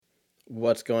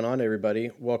What's going on,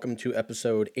 everybody? Welcome to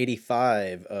episode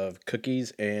 85 of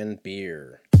Cookies and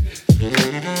Beer.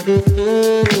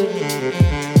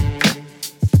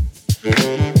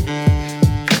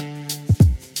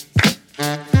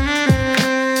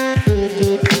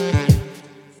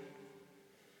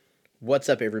 What's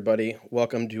up, everybody?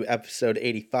 Welcome to episode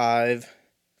 85,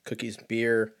 Cookies and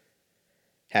Beer.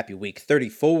 Happy week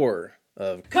 34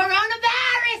 of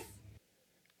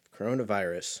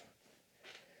Coronavirus.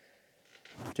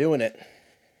 Doing it.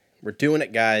 We're doing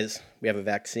it, guys. We have a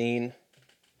vaccine.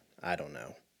 I don't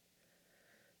know.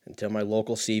 Until my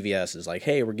local CVS is like,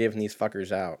 hey, we're giving these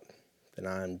fuckers out, then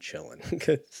I'm chilling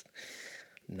because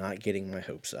I'm not getting my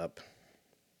hopes up.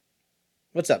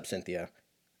 What's up, Cynthia?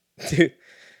 Dude,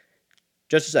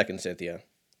 just a second, Cynthia.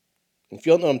 If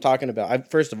you don't know what I'm talking about,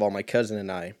 first of all, my cousin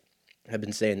and I have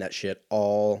been saying that shit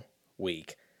all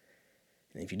week.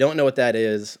 And if you don't know what that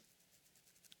is,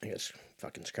 I just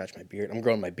fucking scratch my beard. I'm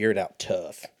growing my beard out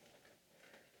tough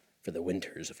for the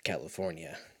winters of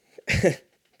California.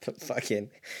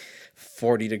 Fucking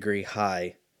 40-degree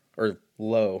high or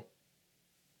low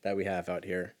that we have out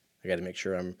here. I got to make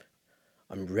sure I'm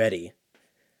ready.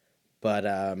 But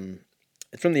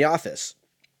it's from The Office,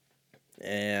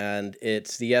 and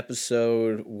it's the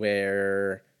episode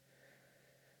where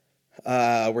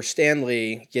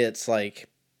Stanley gets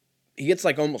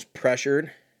almost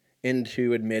pressured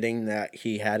into admitting that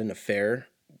he had an affair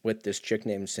with this chick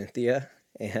named Cynthia,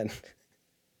 and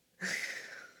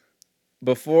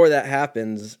before that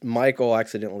happens, Michael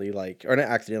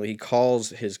he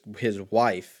calls his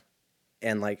wife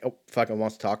and fucking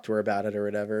wants to talk to her about it or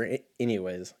whatever.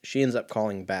 Anyways, she ends up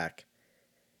calling back,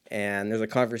 and there's a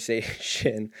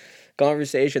conversation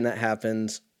that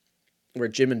happens where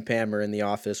Jim and Pam are in the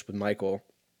office with Michael,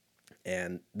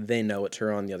 and they know it's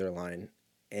her on the other line,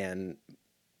 and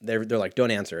they're like,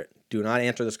 don't answer it. Do not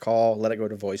answer this call. Let it go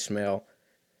to voicemail.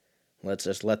 Let's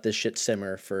just let this shit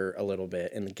simmer for a little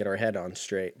bit and get our head on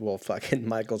straight. Well, fucking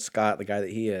Michael Scott, the guy that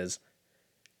he is,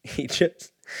 he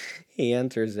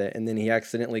answers it, and then he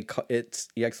accidentally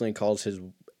calls his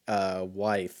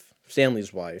wife,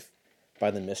 Stanley's wife,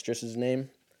 by the mistress's name.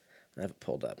 I have it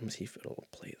pulled up. Let's see if it'll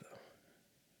play though.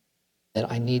 That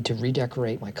I need to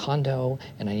redecorate my condo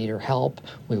and I need her help.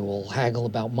 We will haggle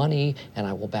about money and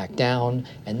I will back down,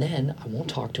 and then I won't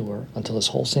talk to her until this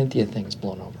whole Cynthia thing is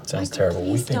blown over. Sounds terrible.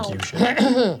 We think you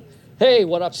should. Hey,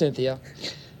 what up, Cynthia?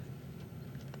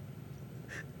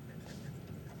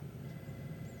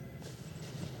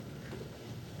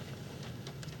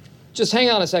 Just hang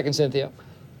on a second, Cynthia.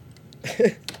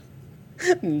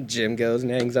 Jim goes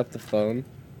and hangs up the phone.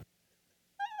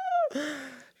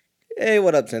 Hey,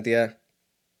 what up, Cynthia?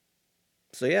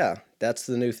 So yeah, that's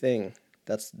the new thing.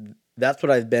 That's what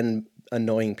I've been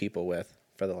annoying people with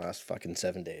for the last fucking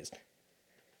 7 days.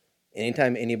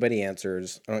 Anytime anybody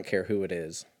answers, I don't care who it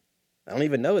is. I don't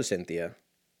even know it's Cynthia.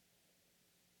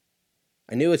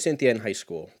 I knew it's Cynthia in high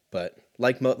school, but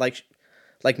like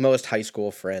most high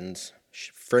school friends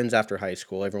after high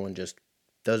school, everyone just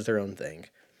does their own thing.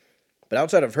 But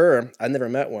outside of her, I've never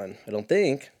met one, I don't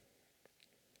think.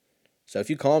 So if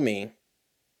you call me,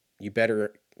 you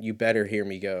better hear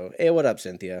me go, hey, what up,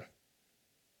 Cynthia?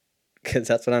 Because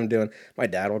that's what I'm doing. My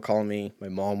dad will call me. My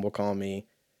mom will call me.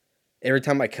 Every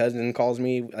time my cousin calls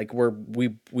me, like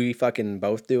we fucking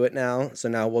both do it now. So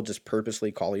now we'll just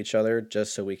purposely call each other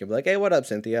just so we can be like, hey, what up,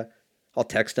 Cynthia? I'll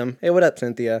text him, hey, what up,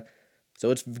 Cynthia? So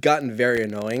it's gotten very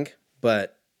annoying,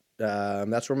 but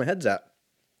that's where my head's at.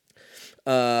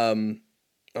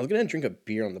 I was going to drink a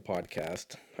beer on the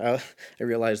podcast. I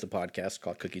realized the podcast is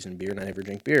called Cookies and Beer, and I never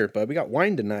drink beer. But we got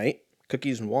wine tonight,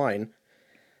 cookies and wine.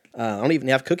 I don't even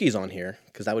have cookies on here,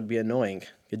 because that would be annoying.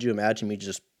 Could you imagine me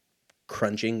just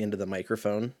crunching into the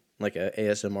microphone like a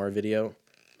ASMR video?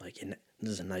 Like,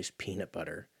 this is a nice peanut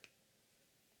butter.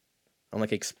 I'm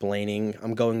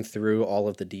I'm going through all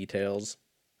of the details.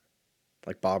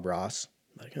 Like Bob Ross.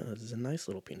 Like, oh, this is a nice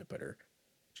little peanut butter.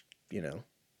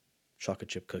 Chocolate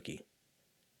chip cookie.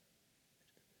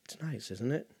 It's nice,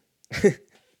 isn't it?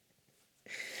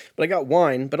 But I got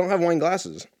wine, but I don't have wine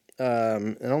glasses.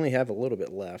 And I only have a little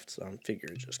bit left, so I'm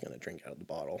figuring just going to drink out of the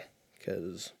bottle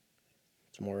because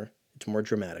it's more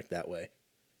dramatic that way.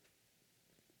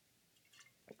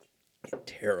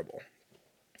 Terrible.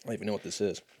 I don't even know what this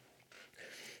is.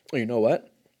 Oh, you know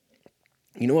what?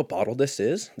 You know what bottle this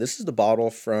is? This is the bottle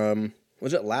from,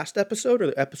 was it last episode or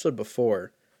the episode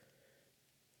before?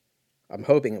 I'm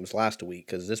hoping it was last week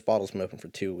because this bottle's been open for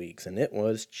 2 weeks and it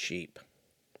was cheap.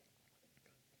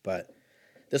 But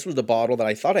this was the bottle that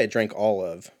I thought I drank all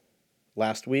of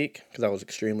last week because I was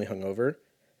extremely hungover.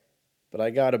 But I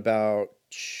got about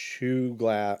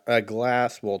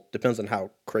glass. Well, depends on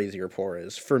how crazy your pour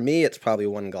is. For me, it's probably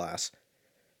 1 glass.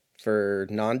 For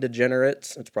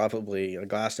non-degenerates, it's probably 1.5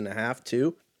 glasses,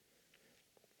 2.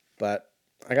 But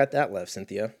I got that left,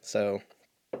 Cynthia. So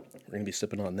we're gonna be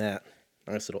sipping on that.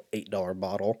 Nice little $8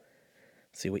 bottle.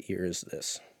 Let's see, what year is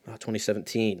this?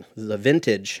 2017. This is a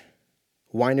vintage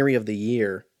Winery of the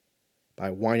Year by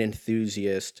Wine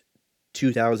Enthusiast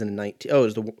 2019. Oh, it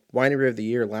was the Winery of the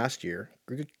Year last year.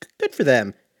 Good for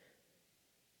them.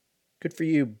 Good for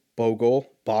you, Bogle.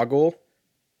 I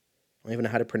don't even know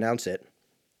how to pronounce it.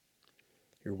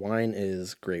 Your wine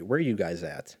is great. Where are you guys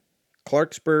at?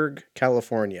 Clarksburg,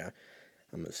 California.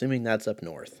 I'm assuming that's up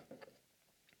north.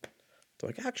 They're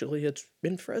like, actually, it's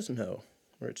in Fresno,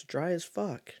 where it's dry as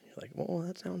fuck. You're like, well,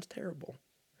 that sounds terrible.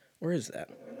 Where is that?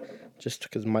 Just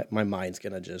because my mind's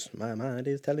going to my mind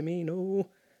is telling me no.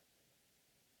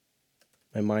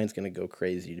 My mind's going to go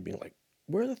crazy to be like,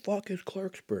 where the fuck is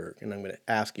Clarksburg? And I'm going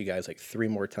to ask you guys like 3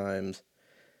 more times.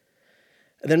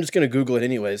 And then I'm just going to Google it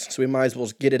anyways, so we might as well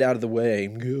just get it out of the way.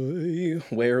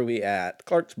 Where are we at?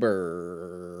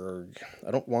 Clarksburg. I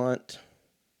don't want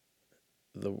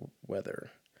the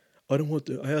weather. I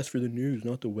asked for the news,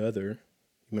 not the weather.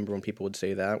 Remember when people would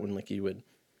say that? When like you would,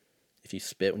 if you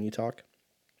spit when you talk?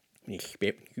 When you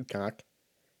spit when you talk?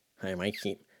 Hi, my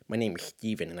name is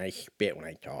Steven and I spit when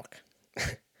I talk.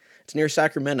 It's near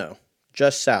Sacramento,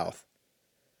 just south.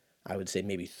 I would say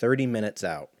maybe 30 minutes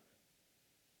out.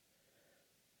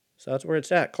 So that's where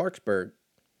it's at, Clarksburg,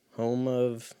 home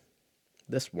of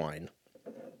this wine.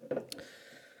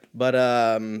 But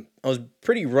I was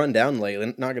pretty run down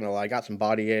lately, not gonna lie. I got some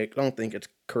body ache. I don't think it's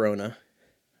corona.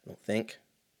 I don't think.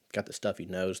 Got the stuffy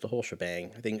nose, the whole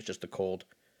shebang. I think it's just the cold.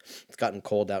 It's gotten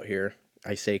cold out here.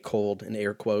 I say cold in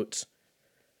air quotes.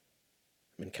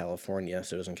 I'm in California,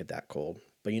 so it doesn't get that cold.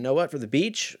 But you know what? For the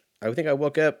beach, I think I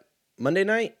woke up Monday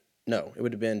night. No, it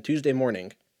would have been Tuesday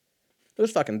morning. It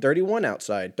was fucking 31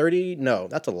 outside. No,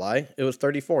 that's a lie. It was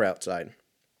 34 outside.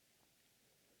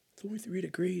 It's only 3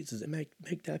 degrees. Does it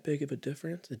make that big of a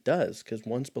difference? It does, because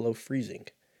one's below freezing.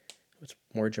 It's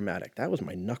more dramatic. That was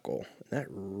my knuckle. And that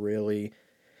really...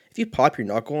 If you pop your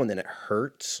knuckle and then it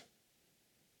hurts,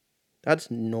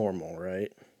 that's normal,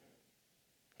 right?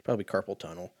 It's probably carpal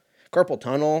tunnel. Carpal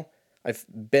tunnel, I've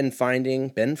been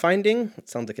finding... It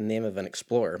sounds like a name of an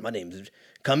explorer. My name's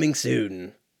coming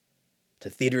soon to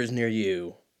theaters near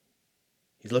you.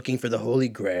 He's looking for the Holy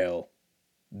Grail.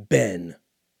 Ben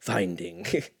finding.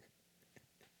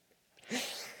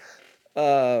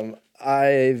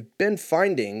 I've been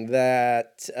finding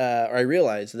that, or I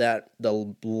realized that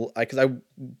because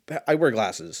I wear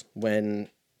glasses when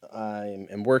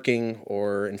I'm working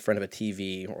or in front of a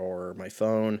TV or my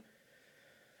phone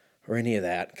or any of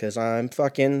that, because I'm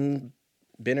fucking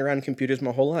been around computers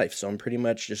my whole life, so I'm pretty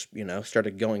much just,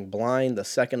 started going blind the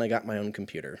second I got my own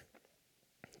computer.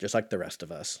 Just like the rest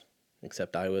of us.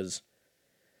 Except I was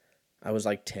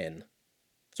like 10.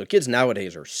 So kids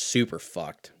nowadays are super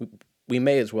fucked. We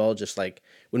may as well just like,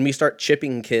 when we start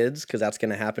chipping kids, because that's going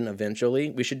to happen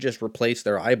eventually, we should just replace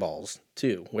their eyeballs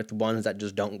too with ones that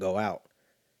just don't go out.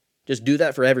 Just do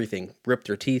that for everything. Rip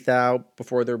their teeth out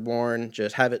before they're born.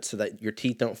 Just have it so that your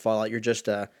teeth don't fall out. You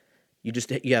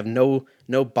have no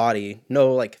body,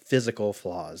 no like physical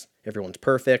flaws. Everyone's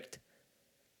perfect.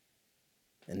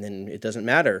 And then it doesn't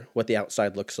matter what the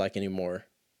outside looks like anymore.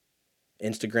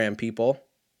 Instagram people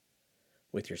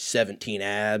with your 17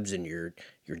 abs and your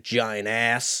giant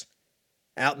ass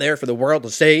out there for the world to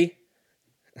see.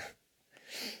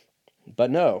 But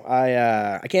no,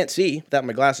 I can't see without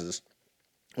my glasses.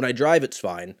 When I drive, it's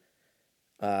fine.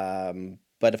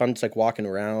 But if I'm just like walking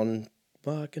around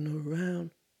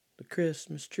the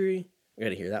Christmas tree. I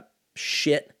gotta hear that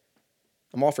shit.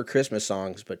 I'm all for Christmas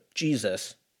songs, but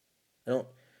Jesus.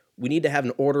 We need to have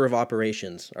an order of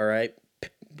operations, all right?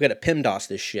 We gotta PEMDAS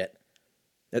this shit.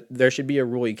 There should be a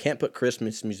rule. You can't put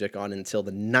Christmas music on until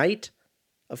the night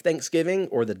of Thanksgiving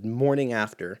or the morning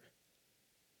after.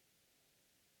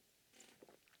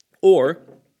 Or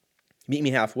meet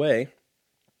me halfway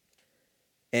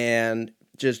and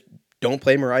just don't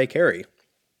play Mariah Carey.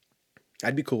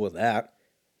 I'd be cool with that.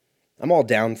 I'm all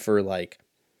down for like,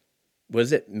 what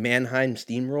is it? Mannheim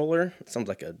Steamroller? It sounds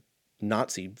like a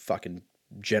Nazi fucking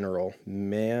general.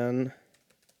 Mannheim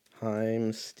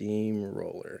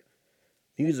Steamroller.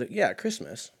 Music, yeah,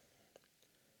 Christmas.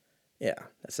 Yeah,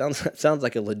 that sounds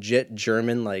like a legit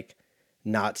German like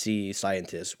Nazi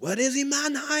scientist. What is he,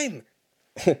 Mannheim?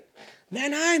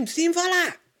 Mannheim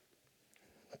Steamroller.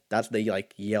 That's what they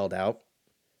like yelled out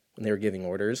when they were giving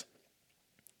orders.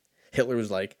 Hitler was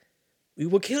like, "We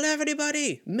will kill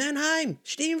everybody! Mannheim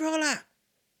Steamroller!"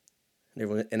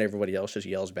 And everybody else just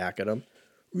yells back at him.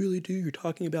 Really, dude, you're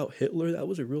talking about Hitler? That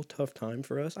was a real tough time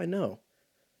for us. I know.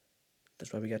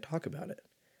 That's why we got to talk about it.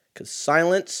 Because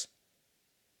silence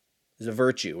is a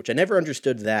virtue, which I never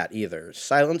understood that either.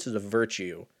 Silence is a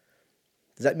virtue.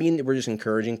 Does that mean that we're just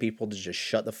encouraging people to just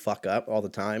shut the fuck up all the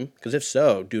time? Because if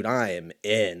so, dude, I am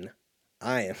in.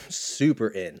 I am super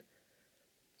in.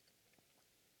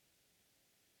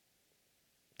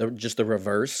 Just the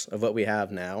reverse of what we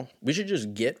have now. We should just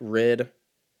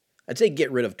I'd say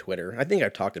get rid of Twitter. I think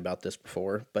I've talked about this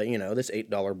before, but this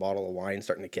 $8 bottle of wine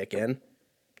starting to kick in.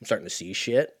 I'm starting to see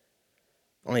shit.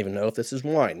 I don't even know if this is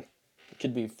wine. It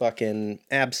could be fucking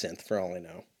absinthe for all I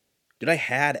know. Dude, I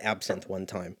had absinthe one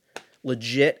time.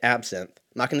 Legit absinthe.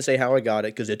 I'm not going to say how I got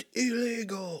it because it's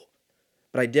illegal.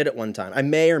 But I did it one time. I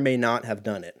may or may not have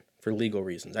done it for legal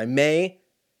reasons. I may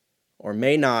or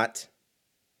may not.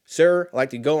 Sir, I'd like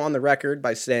to go on the record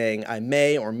by saying I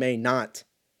may or may not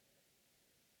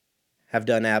have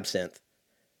done absinthe.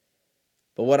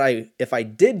 But if I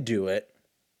did do it,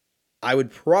 I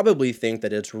would probably think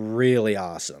that it's really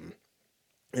awesome.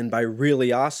 And by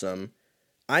really awesome,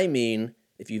 I mean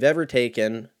if you've ever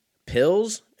taken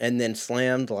pills and then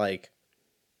slammed like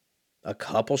a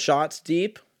couple shots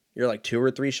deep, you're like 2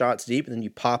 or 3 shots deep, and then you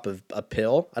pop a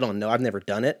pill. I don't know. I've never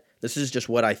done it. This is just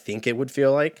what I think it would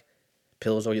feel like.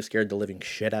 Pills always scared the living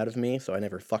shit out of me, so I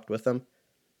never fucked with them.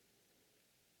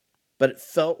 But it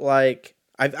felt like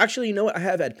I've actually, I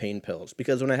have had pain pills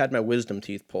because when I had my wisdom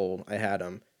teeth pulled, I had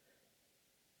them.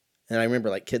 And I remember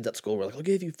like kids at school were like, I'll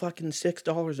give you fucking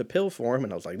 $6 a pill for them.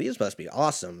 And I was like, these must be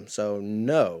awesome. So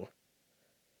no.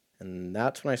 And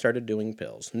that's when I started doing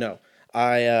pills. No,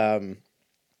 they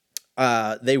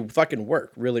fucking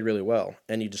work really, really well.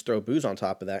 And you just throw booze on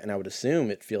top of that. And I would assume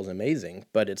it feels amazing,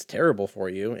 but it's terrible for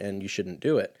you and you shouldn't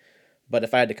do it. But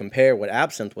if I had to compare what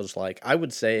absinthe was like, I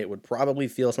would say it would probably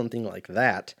feel something like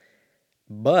that.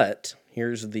 But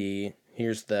here's the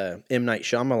M. Night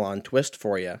Shyamalan twist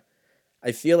for you.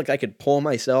 I feel like I could pull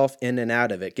myself in and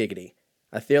out of it, giggity.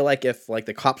 I feel like if like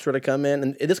the cops were to come in,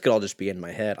 and this could all just be in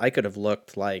my head, I could have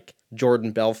looked like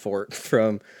Jordan Belfort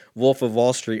from Wolf of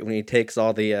Wall Street when he takes all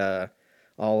of the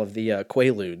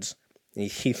Quaaludes.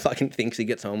 He fucking thinks he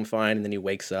gets home fine, and then he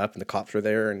wakes up, and the cops are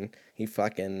there, and he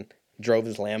fucking drove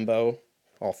his Lambo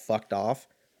all fucked off.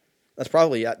 That's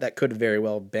probably, that could have very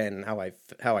well been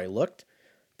how I looked.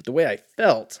 But the way I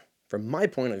felt, from my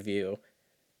point of view,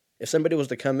 if somebody was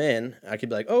to come in, I could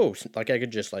be like, oh, like I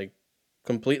could just like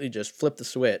completely just flip the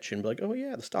switch and be like, oh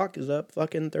yeah, the stock is up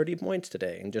fucking 30 points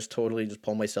today, and just totally just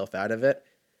pull myself out of it.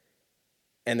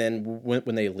 And then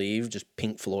when they leave, just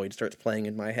Pink Floyd starts playing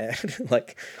in my head.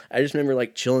 Like, I just remember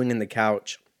like chilling in the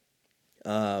couch,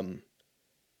 and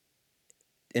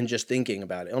just thinking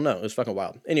about it. Oh no, it was fucking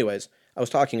wild. Anyways, I was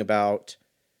talking about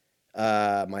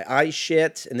my eye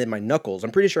shit and then my knuckles. I'm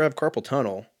pretty sure I have carpal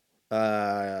tunnel.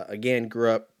 Again,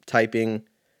 grew up typing,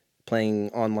 playing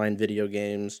online video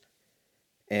games,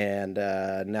 and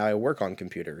now I work with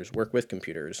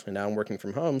computers, and now I'm working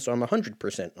from home, so I'm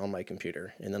 100% on my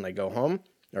computer. And then I go home,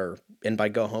 and by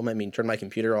go home, I mean turn my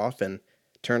computer off and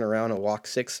turn around and walk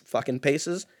 6 fucking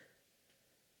paces,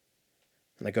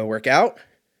 and I go work out,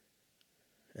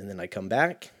 and then I come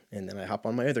back, and then I hop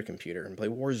on my other computer and play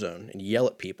Warzone and yell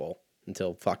at people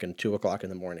until fucking 2 o'clock in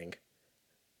the morning,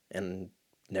 and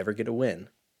never get a win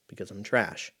because I'm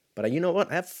trash. But you know what?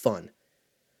 I have fun.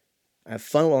 I have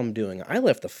fun while I'm doing it. I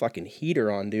left the fucking heater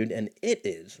on, dude, and it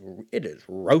is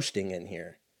roasting in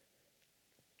here.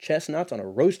 Chestnuts on a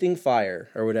roasting fire,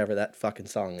 or whatever that fucking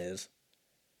song is.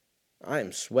 I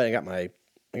am sweating. I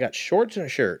got shorts and a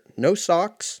shirt. No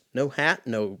socks, no hat,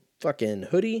 no fucking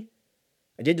hoodie.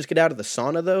 I did just get out of the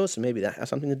sauna, though, so maybe that has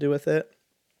something to do with it.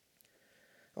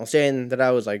 I was saying that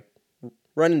I was, like,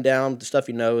 running down the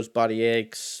stuffy nose, body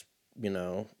aches,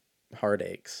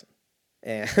 heartaches.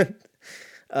 And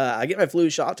I get my flu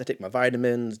shots, I take my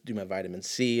vitamins, do my vitamin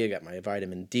C, I got my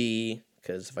vitamin D,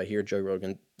 because if I hear Joe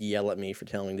Rogan yell at me for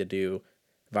telling to do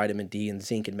vitamin D and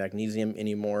zinc and magnesium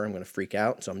anymore, I'm going to freak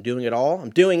out. So I'm doing it all.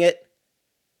 I'm doing it.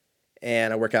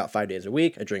 And I work out 5 days a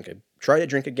week. I try to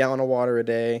drink a gallon of water a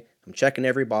day. I'm checking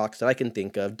every box that I can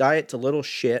think of. Diet's a little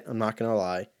shit, I'm not going to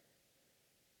lie.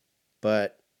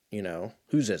 But,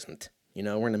 whose isn't?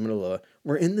 We're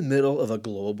in the middle of a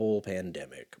global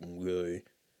pandemic.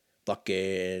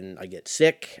 I get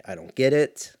sick. I don't get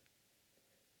it.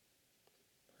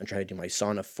 I try to do my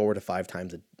sauna 4 to 5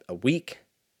 times a week.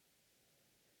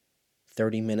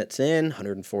 30 minutes in,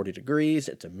 140 degrees.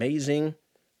 It's amazing.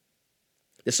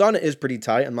 The sauna is pretty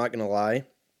tight, I'm not going to lie.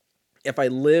 If I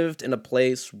lived in a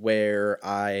place where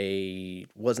I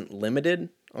wasn't limited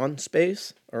on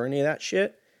space or any of that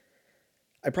shit,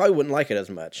 I probably wouldn't like it as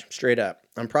much, straight up.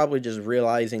 I'm probably just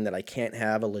realizing that I can't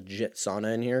have a legit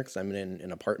sauna in here because I'm in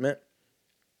an apartment.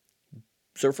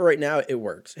 So for right now, it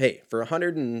works. Hey, for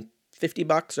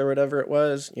 $150 or whatever it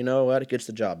was, you know what? It gets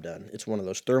the job done. It's one of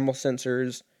those thermal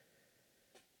sensors.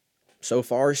 So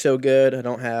far, so good. I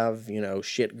don't have,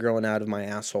 shit growing out of my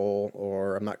asshole,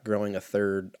 or I'm not growing a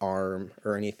third arm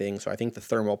or anything. So I think the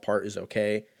thermal part is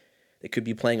okay. It could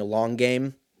be playing a long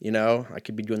game, I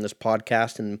could be doing this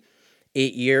podcast in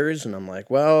 8 years, and I'm like,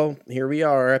 well, here we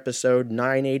are, episode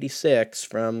 986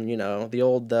 from,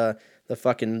 the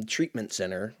fucking treatment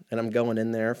center, and I'm going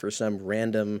in there for some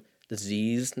random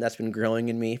disease that's been growing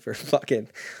in me for fucking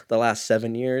the last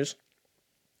 7 years.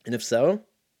 And if so,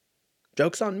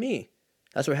 joke's on me.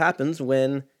 That's what happens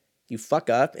when you fuck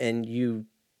up and you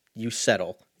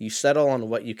settle. You settle on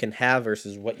what you can have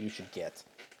versus what you should get.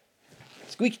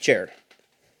 Squeaky chair.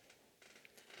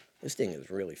 This thing is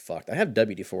really fucked. I have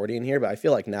WD-40 in here, but I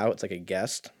feel like now it's like a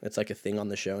guest. It's like a thing on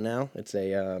the show now. It's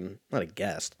not a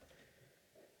guest.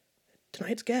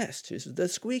 Tonight's guest is the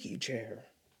squeaky chair.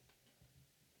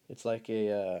 It's like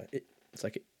it's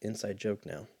like an inside joke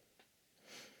now.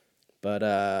 But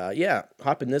yeah,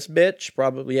 hop in this bitch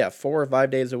probably 4 or 5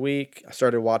 days a week. I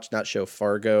started watching that show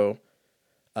Fargo.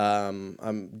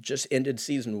 I'm just ended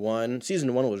season 1.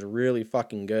 Season 1 was really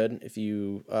fucking good. If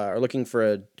you are looking for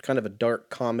a kind of a dark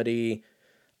comedy,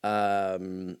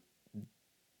 it's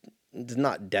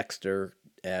not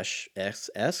Dexter-esque,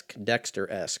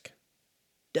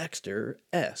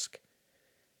 Dexter-esque.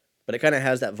 But it kind of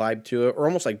has that vibe to it, or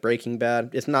almost like Breaking Bad.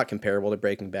 It's not comparable to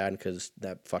Breaking Bad because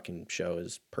that fucking show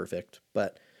is perfect.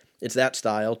 But it's that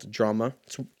style. It's drama.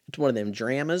 It's one of them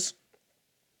dramas.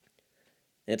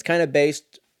 And it's kind of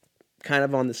based kind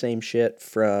of on the same shit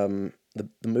from the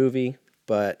movie,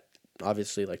 but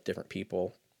obviously like different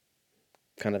people.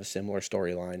 Kind of a similar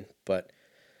storyline. But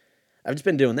I've just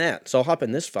been doing that. So I'll hop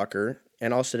in this fucker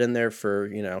and I'll sit in there for,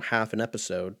 half an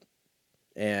episode.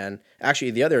 And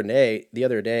actually the other day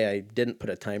I didn't put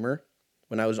a timer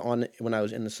when I was in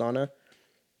the sauna,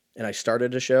 and I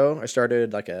started a show. I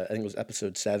started I think it was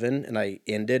episode 7, and I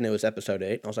ended and it was episode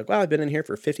 8. And I was like, wow, I've been in here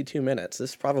for 52 minutes.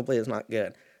 This probably is not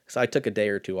good. So I took a day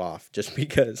or two off just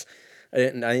because I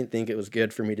didn't think it was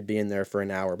good for me to be in there for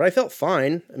an hour. But I felt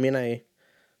fine. I mean, I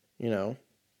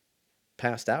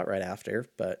passed out right after,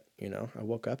 but I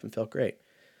woke up and felt great.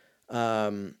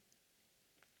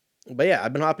 But yeah,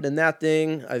 I've been hopping in that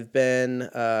thing. I've been,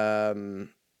 I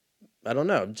don't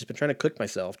know, just been trying to cook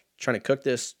myself, trying to cook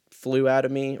this flu out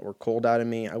of me or cold out of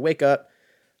me. I wake up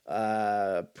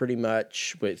pretty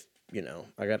much with,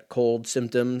 I got cold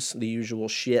symptoms, the usual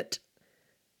shit.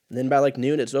 And then by like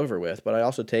noon, it's over with. But I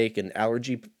also take an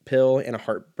allergy pill and a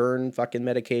heartburn fucking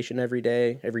medication every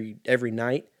day, every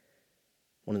night.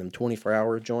 One of them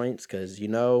 24-hour joints, because,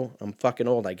 I'm fucking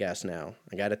old, I guess, now.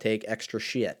 I got to take extra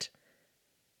shit.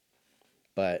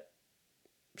 But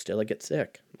still I get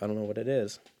sick. I don't know what it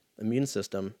is. Immune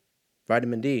system.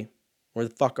 Vitamin D. Where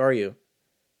the fuck are you?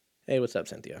 Hey, what's up,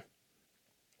 Cynthia?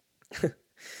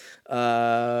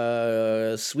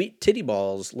 Sweet titty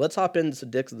balls. Let's hop into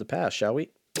Dicks of the Past, shall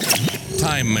we?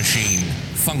 Time machine.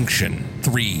 Function.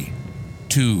 3,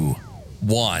 2,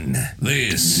 1.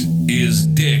 This is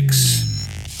Dicks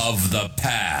of the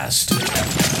Past.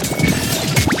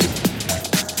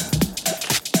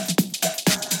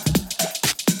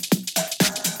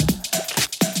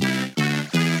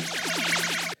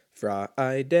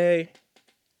 Friday.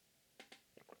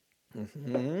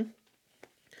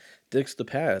 Dicks the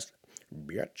Past.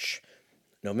 Bitch.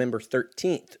 November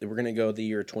 13th. We're going to go the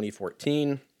year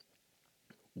 2014.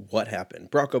 What happened?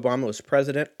 Barack Obama was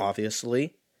president,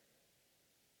 obviously.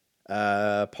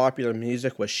 Popular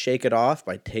music was Shake It Off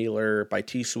by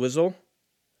T-Swizzle.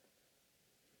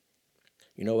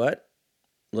 You know what?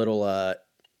 Little, not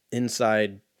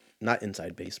inside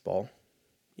baseball.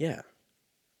 Yeah.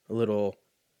 A little...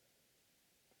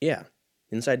 Yeah,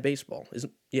 inside baseball.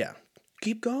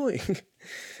 Keep going.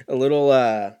 A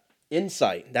little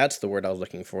insight. That's the word I was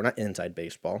looking for, not inside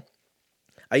baseball.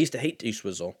 I used to hate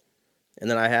T-Swizzle.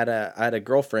 And then I had a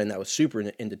girlfriend that was super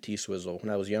into T-Swizzle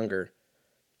when I was younger.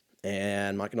 And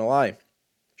I'm not going to lie,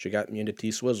 she got me into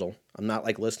T-Swizzle. I'm not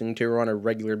like listening to her on a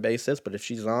regular basis, but if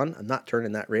she's on, I'm not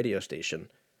turning that radio station.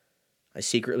 I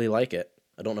secretly like it.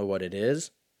 I don't know what it is.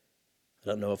 I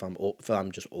don't know if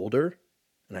I'm just older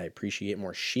and I appreciate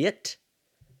more shit,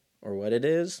 or what it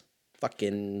is.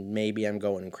 Fucking maybe I'm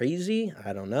going crazy.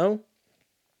 I don't know.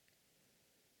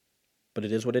 But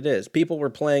it is what it is. People were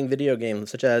playing video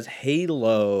games such as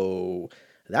Halo.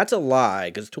 That's a lie,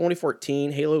 because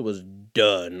 2014, Halo was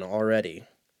done already.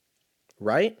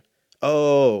 Right?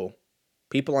 Oh,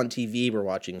 people on TV were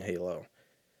watching Halo.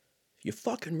 If you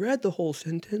fucking read the whole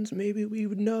sentence, maybe we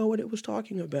would know what it was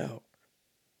talking about.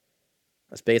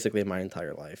 That's basically my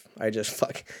entire life. I just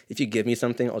if you give me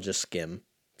something, I'll just skim.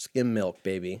 Skim milk,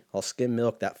 baby. I'll skim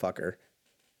milk that fucker.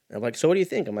 And I'm like, so what do you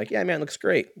think? I'm like, yeah, man, it looks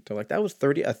great. They're like, that was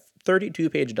a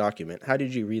 32-page document. How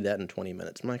did you read that in 20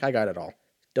 minutes? I'm like, I got it all.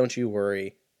 Don't you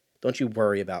worry. Don't you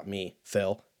worry about me,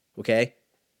 Phil. Okay?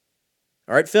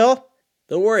 All right, Phil?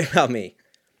 Don't worry about me.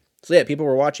 So yeah, people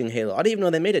were watching Halo. I didn't even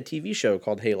know they made a TV show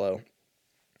called Halo.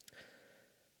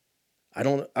 I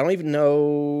don't even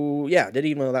know. Yeah, didn't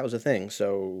even know that was a thing.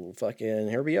 So fucking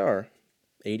here we are.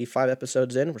 85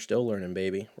 episodes in, we're still learning,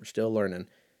 baby. We're still learning.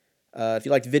 If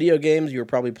you liked video games, you were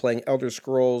probably playing Elder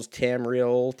Scrolls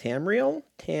Tamriel.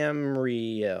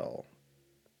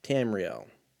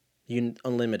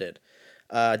 Unlimited.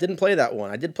 Didn't play that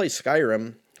one. I did play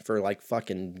Skyrim for like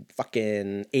fucking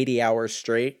 80 hours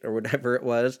straight or whatever it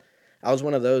was. I was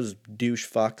one of those douche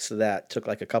fucks that took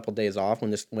like a couple days off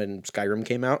when Skyrim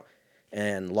came out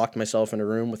and locked myself in a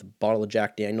room with a bottle of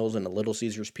Jack Daniels and a Little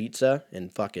Caesars pizza and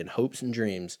fucking hopes and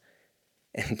dreams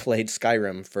and played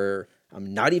Skyrim for,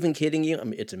 I'm not even kidding you,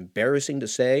 it's embarrassing to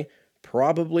say,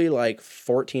 probably like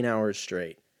 14 hours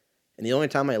straight. And the only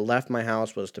time I left my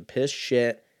house was to piss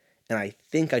shit, and I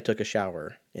think I took a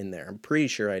shower in there. I'm pretty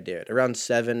sure I did. Around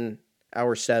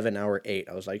hour 8.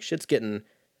 I was like, shit's getting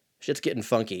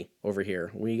funky over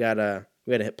here. We gotta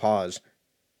hit pause.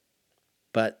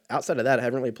 But outside of that, I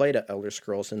haven't really played Elder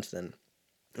Scrolls since then.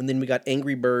 And then we got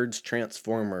Angry Birds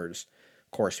Transformers.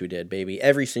 Of course we did, baby.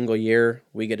 Every single year,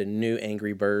 we get a new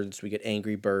Angry Birds. We get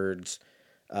Angry Birds.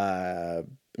 I'm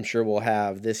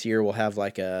sure this year we'll have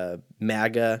like a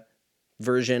MAGA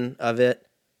version of it.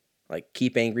 Like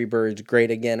Keep Angry Birds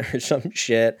Great Again or some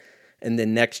shit. And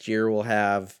then next year we'll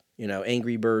have,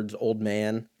 Angry Birds Old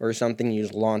Man or something. You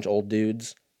just launch old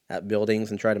dudes at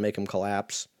buildings and try to make them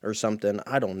collapse or something.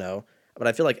 I don't know. But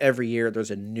I feel like every year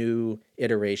there's a new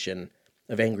iteration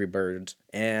of Angry Birds.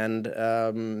 And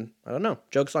I don't know.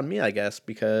 Joke's on me, I guess,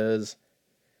 because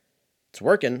it's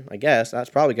working, I guess. That's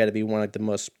probably got to be one of the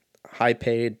most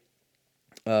high-paid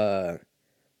or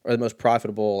the most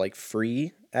profitable, like,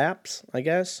 free apps, I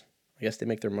guess. I guess they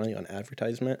make their money on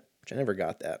advertisement, which I never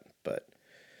got that. But,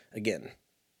 again,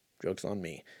 joke's on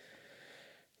me.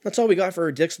 That's all we got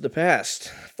for Dicks of the Past.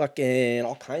 Fucking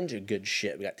all kinds of good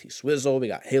shit. We got T-Swizzle, we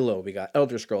got Halo, we got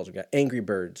Elder Scrolls, we got Angry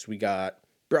Birds, we got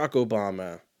Barack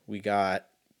Obama,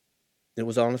 it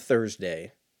was on a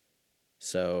Thursday.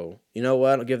 So, you know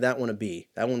what? I'll give that one a B.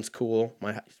 That one's cool.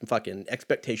 My fucking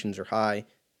expectations are high.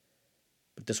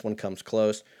 But this one comes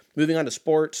close. Moving on to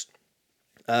sports.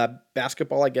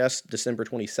 Basketball, I guess, December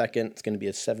 22nd. It's going to be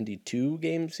a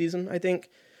 72-game season, I think.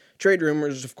 Trade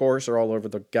rumors, of course, are all over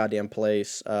the goddamn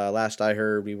place. Last I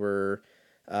heard, we were,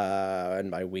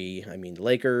 and by we, I mean the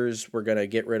Lakers, we're going to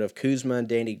get rid of Kuzma and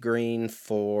Danny Green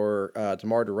for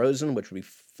DeMar DeRozan, which would be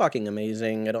fucking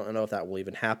amazing. I don't know if that will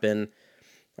even happen.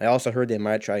 I also heard they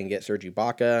might try and get Serge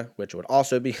Ibaka, which would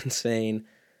also be insane.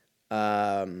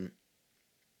 That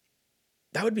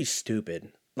would be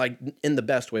stupid. Like, in the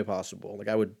best way possible.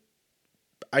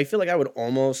 I feel like I would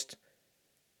almost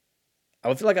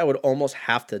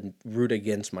have to root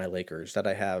against my Lakers that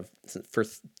I have for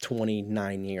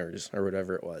 29 years or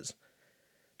whatever it was.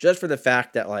 Just for the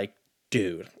fact that, like,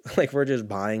 dude, like, we're just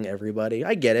buying everybody.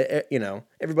 I get it.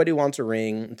 Everybody wants a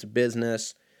ring. It's a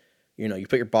business. You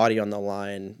put your body on the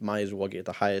line. Might as well get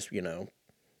the highest,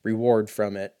 reward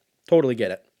from it. Totally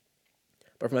get it.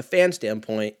 But from a fan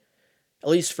standpoint, at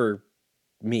least for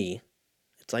me,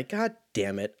 it's like, God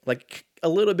damn it. Like, a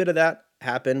little bit of that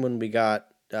happened when we got...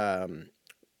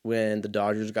 when the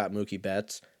Dodgers got Mookie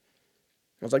Betts.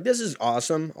 I was like, this is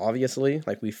awesome, obviously.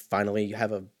 Like, we finally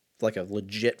have a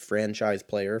legit franchise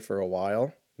player for a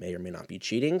while. May or may not be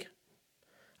cheating.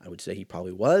 I would say he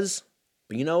probably was.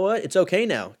 But you know what? It's okay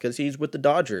now, because he's with the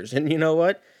Dodgers. And you know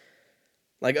what?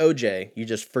 Like OJ, you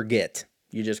just forget.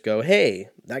 You just go, hey,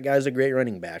 that guy's a great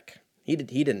running back. He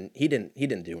didn't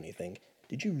do anything.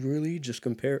 Did you really just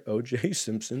compare OJ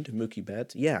Simpson to Mookie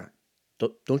Betts? Yeah.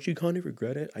 Don't you kind of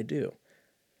regret it? I do.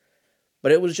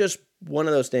 But it was just one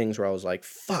of those things where I was like,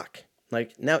 fuck.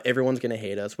 Like, now everyone's going to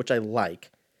hate us, which I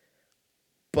like.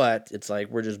 But it's like,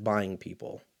 we're just buying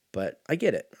people. But I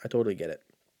get it. I totally get it.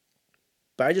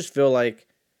 But I just feel like,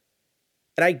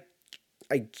 and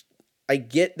I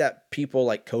get that people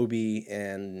like Kobe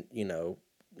and,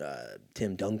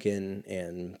 Tim Duncan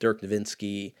and Dirk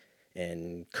Nowitzki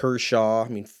and Kershaw. I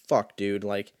mean, fuck, dude.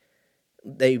 Like,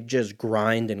 they just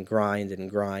grind and grind and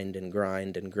grind and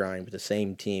grind and grind with the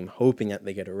same team, hoping that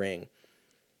they get a ring.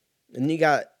 And you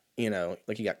got, you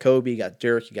got Kobe, you got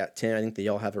Dirk, you got Tim. I think they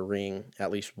all have a ring,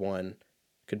 at least one.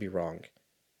 Could be wrong.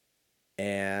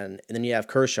 And then you have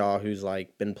Kershaw, who's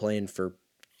like been playing for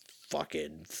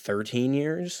fucking 13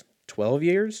 years, 12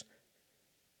 years.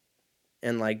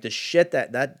 And like the shit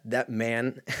that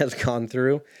man has gone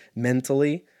through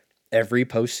mentally every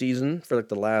postseason for like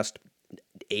the last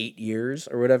 8 years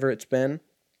or whatever it's been,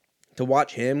 to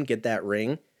watch him get that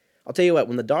ring. I'll tell you what,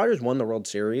 when the Dodgers won the World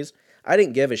Series, I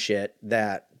didn't give a shit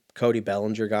that Cody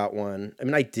Bellinger got one. I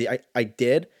mean, I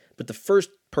did, but the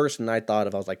first person I thought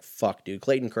of, I was like, fuck, dude,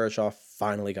 Clayton Kershaw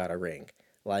finally got a ring.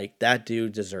 Like, that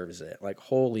dude deserves it. Like,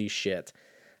 holy shit.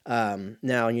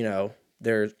 Now, you know,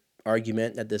 there's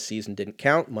argument that this season didn't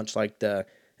count, much like the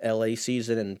LA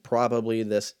season and probably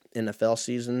this NFL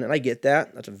season, and I get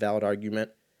that. That's a valid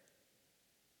argument.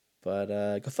 But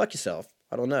go fuck yourself.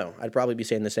 I don't know. I'd probably be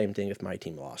saying the same thing if my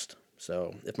team lost.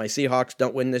 So if my Seahawks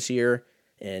don't win this year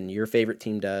and your favorite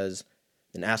team does,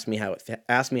 then ask me how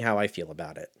I feel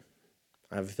about it.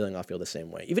 I have a feeling I'll feel the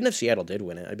same way. Even if Seattle did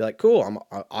win it, I'd be like, cool.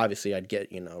 Obviously I'd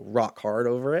get, rock hard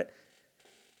over it.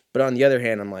 But on the other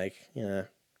hand, I'm like, yeah.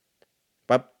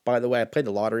 But by the way, I played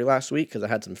the lottery last week because I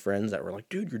had some friends that were like,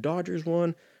 dude, your Dodgers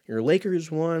won, your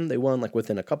Lakers won. They won like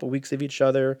within a couple weeks of each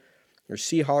other. Your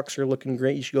Seahawks are looking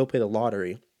great. You should go play the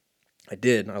lottery. I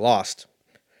did. I lost.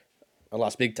 I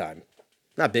lost big time.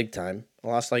 Not big time. I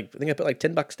lost I think I put like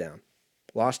 $10 down.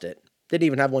 Lost it. Didn't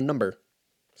even have one number.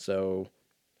 So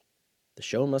the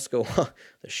show must go on.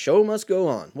 The show must go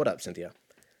on. What up, Cynthia?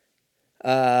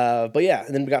 But yeah,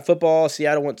 and then we got football.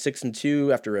 Seattle went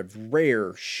 6-2 after a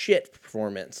rare shit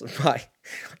performance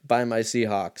by my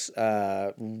Seahawks.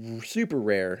 Super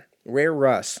rare. Rare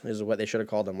Russ is what they should have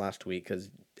called them last week, because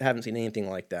I haven't seen anything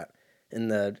like that. In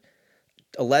the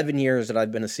 11 years that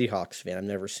I've been a Seahawks fan, I've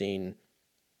never seen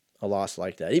a loss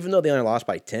like that. Even though they only lost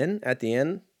by 10 at the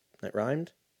end, that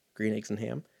rhymed, green eggs and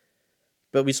ham.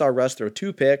 But we saw Russ throw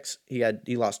 2 picks. He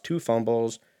lost 2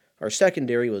 fumbles. Our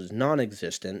secondary was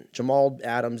non-existent. Jamal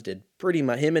Adams did pretty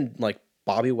much, him and like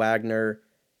Bobby Wagner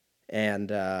and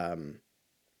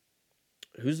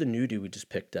who's the new dude we just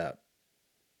picked up?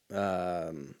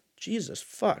 Jesus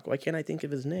fuck, why can't I think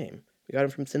of his name? We got him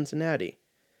from Cincinnati.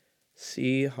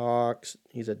 Seahawks,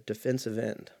 he's a defensive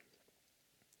end.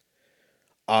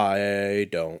 I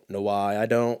don't know why I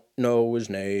don't know his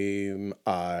name.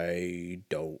 I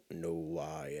don't know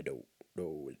why I don't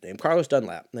know his name. Carlos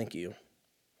Dunlap, thank you.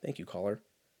 Thank you, caller.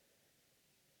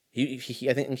 I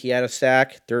think he had a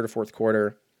sack, third or fourth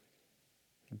quarter.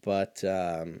 But,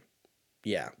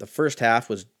 yeah, the first half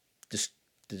was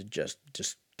just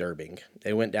disturbing.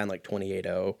 They went down like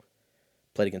 28-0.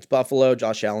 Played against Buffalo.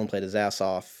 Josh Allen played his ass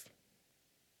off.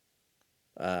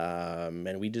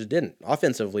 And we just didn't.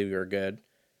 Offensively, we were good.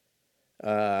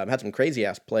 Had some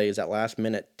crazy-ass plays. That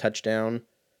last-minute touchdown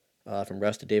from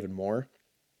Russ to David Moore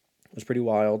was pretty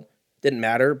wild. Didn't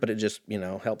matter, but it just,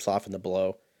 helped soften the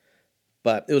blow.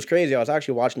 But it was crazy. I was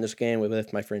actually watching this game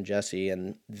with my friend Jesse,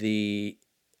 and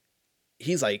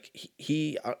he's like,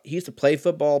 he used to play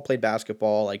football, play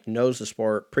basketball, like knows the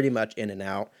sport pretty much in and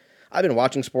out. I've been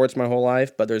watching sports my whole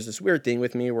life, but there's this weird thing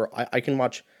with me where I can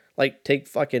watch, like,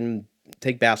 take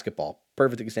basketball.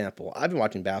 Perfect example. I've been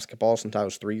watching basketball since I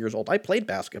was 3 years old. I played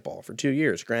basketball for 2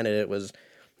 years. Granted, it was,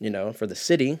 for the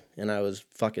city, and I was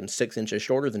fucking 6 inches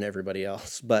shorter than everybody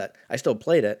else, but I still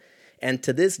played it. And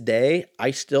to this day,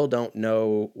 I still don't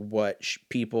know what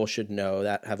people should know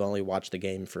that have only watched the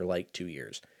game for like 2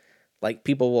 years. Like,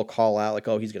 people will call out, like,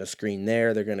 oh, he's going to screen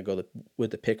there. They're going to go with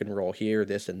the pick and roll here,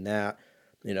 this and that.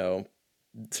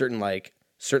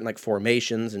 Certain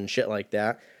formations and shit like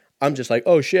that. I'm just like,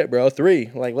 oh shit, bro,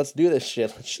 3. Like, let's do this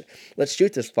shit. Let's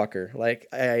shoot this fucker. Like,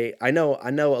 I know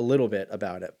a little bit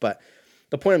about it, but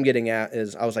the point I'm getting at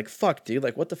is I was like, fuck, dude,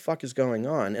 like, what the fuck is going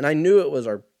on? And I knew it was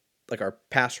our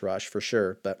pass rush for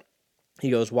sure, but he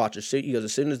goes, watch, as soon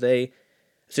as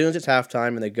it's halftime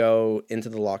and they go into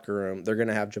the locker room, they're going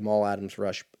to have Jamal Adams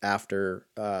rush after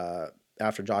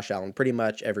Josh Allen pretty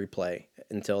much every play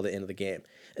until the end of the game.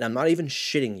 And I'm not even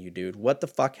shitting you, dude. What the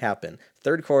fuck happened?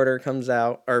 Third quarter comes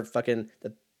out, or fucking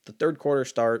the third quarter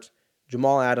starts,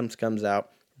 Jamal Adams comes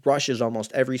out, rushes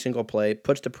almost every single play,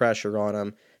 puts the pressure on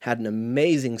him, had an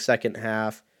amazing second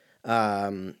half.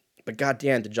 But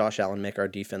goddamn, did Josh Allen make our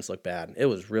defense look bad. It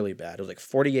was really bad. It was like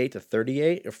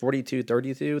 48-38 or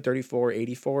 42-32,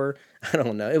 34-84. I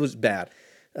don't know. It was bad.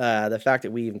 The fact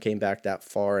that we even came back that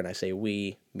far, and I say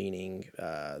we, meaning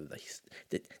the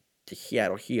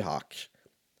Seattle Seahawks.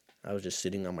 I was just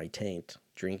sitting on my taint,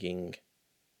 drinking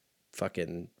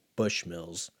fucking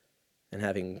Bushmills and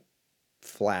having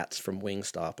flats from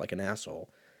Wingstop like an asshole.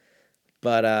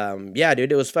 But yeah,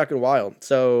 dude, it was fucking wild.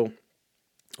 So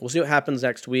we'll see what happens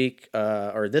next week,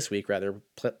 or this week rather.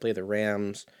 Play the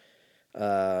Rams.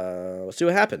 Let's see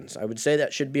what happens. I would say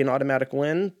that should be an automatic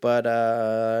win, but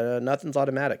nothing's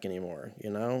automatic anymore, you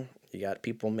know? You got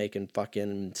people making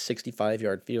fucking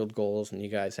 65-yard field goals, and you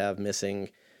guys have missing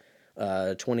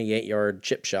 28-yard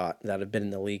chip shot that have been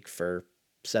in the league for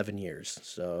 7 years.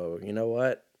 So, you know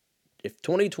what? If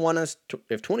 2020 us,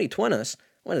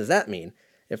 what does that mean?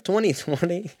 If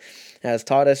 2020 has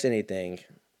taught us anything,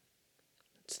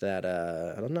 it's that,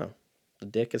 I don't know. The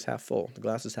dick is half full. The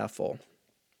glass is half full.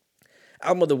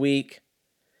 Album of the week.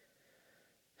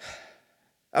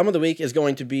 Album of the week is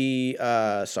going to be,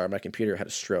 sorry, my computer had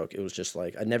a stroke. It was just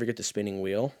like, I never get the spinning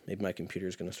wheel. Maybe my computer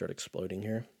is going to start exploding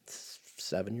here. It's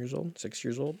 7 years old, 6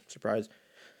 years old. Surprise.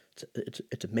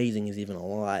 It's amazing he's even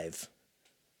alive.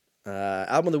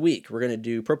 Album of the week. We're going to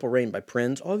do Purple Rain by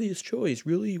Prince. Obvious choice.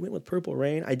 Really? You went with Purple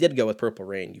Rain? I did go with Purple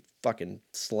Rain, you fucking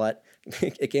slut.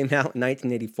 It came out in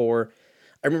 1984.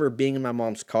 I remember being in my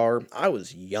mom's car. I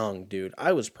was young, dude.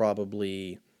 I was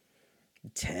probably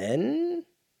 10,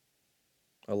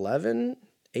 11,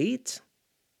 8,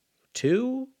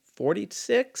 2,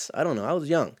 46. I don't know. I was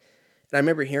young. And I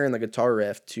remember hearing the guitar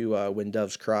riff to When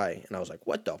Doves Cry. And I was like,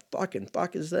 what the fucking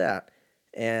fuck is that?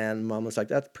 And Mom was like,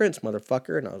 that's Prince,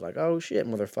 motherfucker. And I was like, oh shit,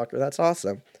 motherfucker. That's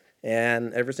awesome.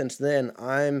 And ever since then,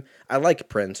 I like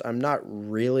Prince. I'm not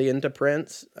really into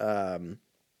Prince.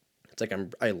 It's like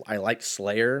I like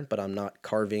Slayer, but I'm not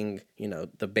carving,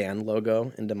 the band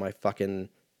logo into my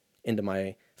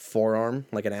forearm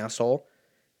like an asshole.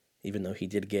 Even though he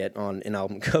did get on an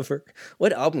album cover.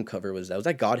 What album cover was that? Was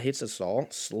that God Hates Us All?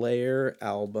 Slayer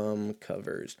album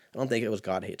covers. I don't think it was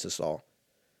God Hates Us All.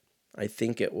 I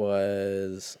think it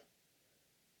was...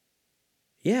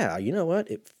 Yeah, you know what?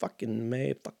 It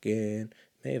may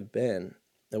have been.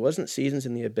 It wasn't Seasons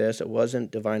in the Abyss. It wasn't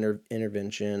Divine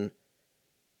Intervention.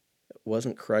 It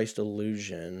wasn't Christ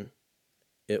Illusion.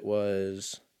 It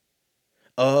was...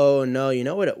 Oh, no, you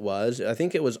know what it was? I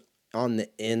think it was on the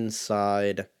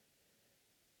inside...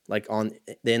 Like on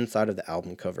the inside of the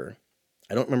album cover.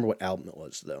 I don't remember what album it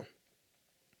was, though.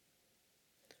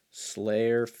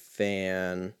 Slayer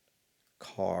fan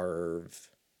carve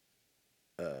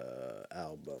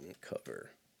album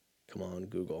cover. Come on,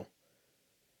 Google.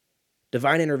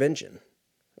 Divine Intervention.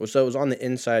 So it was on the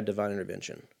inside Divine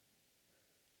Intervention.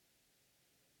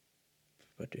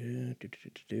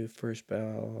 First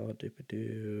bow,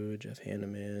 Jeff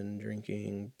Hanneman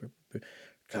drinking.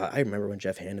 God, I remember when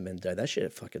Jeff Hanneman died. That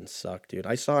shit fucking sucked, dude.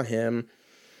 I saw him.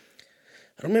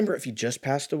 I don't remember if he just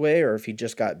passed away or if he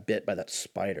just got bit by that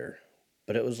spider.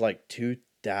 But it was like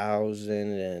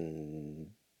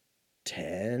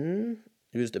 2010.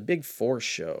 It was the Big Four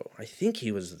show. I think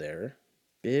he was there.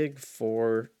 Big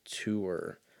Four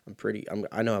tour.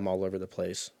 I know I'm all over the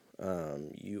place.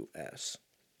 U.S.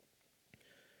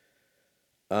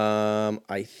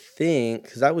 I think,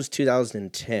 because that was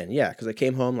 2010. Yeah, because I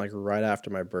came home like right after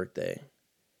my birthday.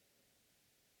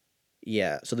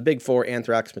 Yeah, so the Big Four,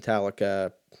 Anthrax,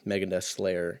 Metallica, Megadeth,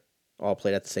 Slayer, all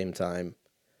played at the same time.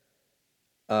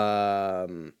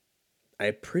 I'm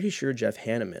pretty sure Jeff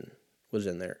Hanneman was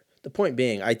in there. The point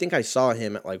being, I think I saw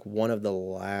him at like one of the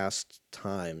last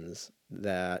times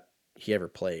that he ever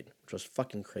played, which was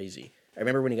fucking crazy. I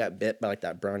remember when he got bit by like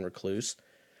that brown recluse.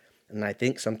 And I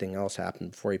think something else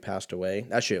happened before he passed away.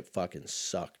 That shit fucking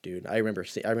sucked, dude. I remember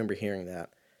hearing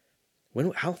that.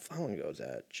 How long ago was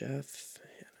that? Jeff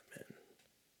Hanneman.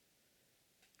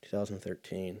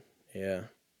 2013. Yeah.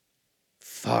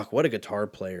 Fuck, what a guitar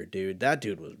player, dude. That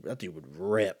dude would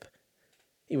rip.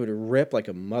 He would rip like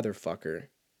a motherfucker.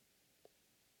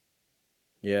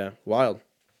 Yeah, wild.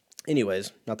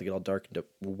 Anyways, not to get all dark and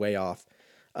way off.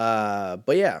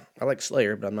 But yeah, I like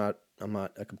Slayer, but I'm not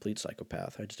a complete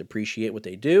psychopath. I just appreciate what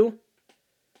they do.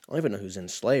 I don't even know who's in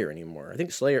Slayer anymore. I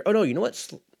think Slayer... Oh, no, you know what?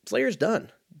 Slayer's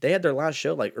done. They had their last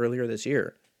show, like, earlier this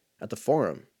year at the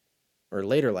Forum. Or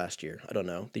later last year. I don't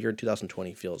know. The year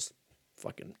 2020 feels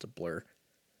fucking... It's a blur.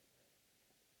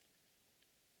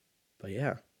 But,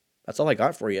 yeah. That's all I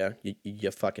got for you.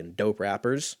 You fucking dope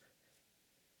rappers.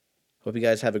 Hope you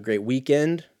guys have a great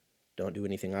weekend. Don't do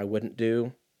anything I wouldn't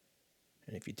do.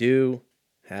 And if you do,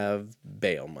 have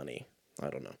bail money. I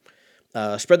don't know.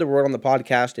 Spread the word on the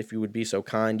podcast if you would be so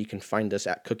kind. You can find us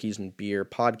at Cookies and Beer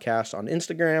Podcast on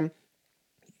Instagram.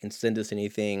 You can send us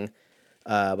anything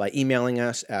by emailing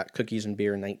us at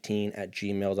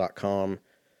cookiesandbeer19@gmail.com. I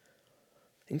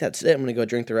think that's it. I'm going to go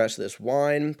drink the rest of this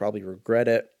wine. Probably regret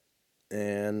it.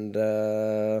 And,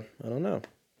 I don't know.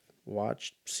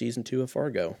 Watch Season 2 of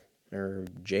Fargo. Or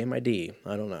JMID.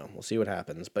 I don't know. We'll see what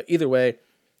happens. But either way,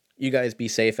 you guys be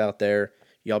safe out there.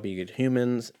 Y'all be good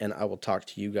humans, and I will talk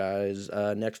to you guys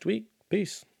next week.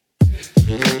 Peace.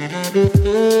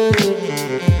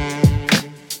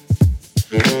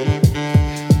 Peace.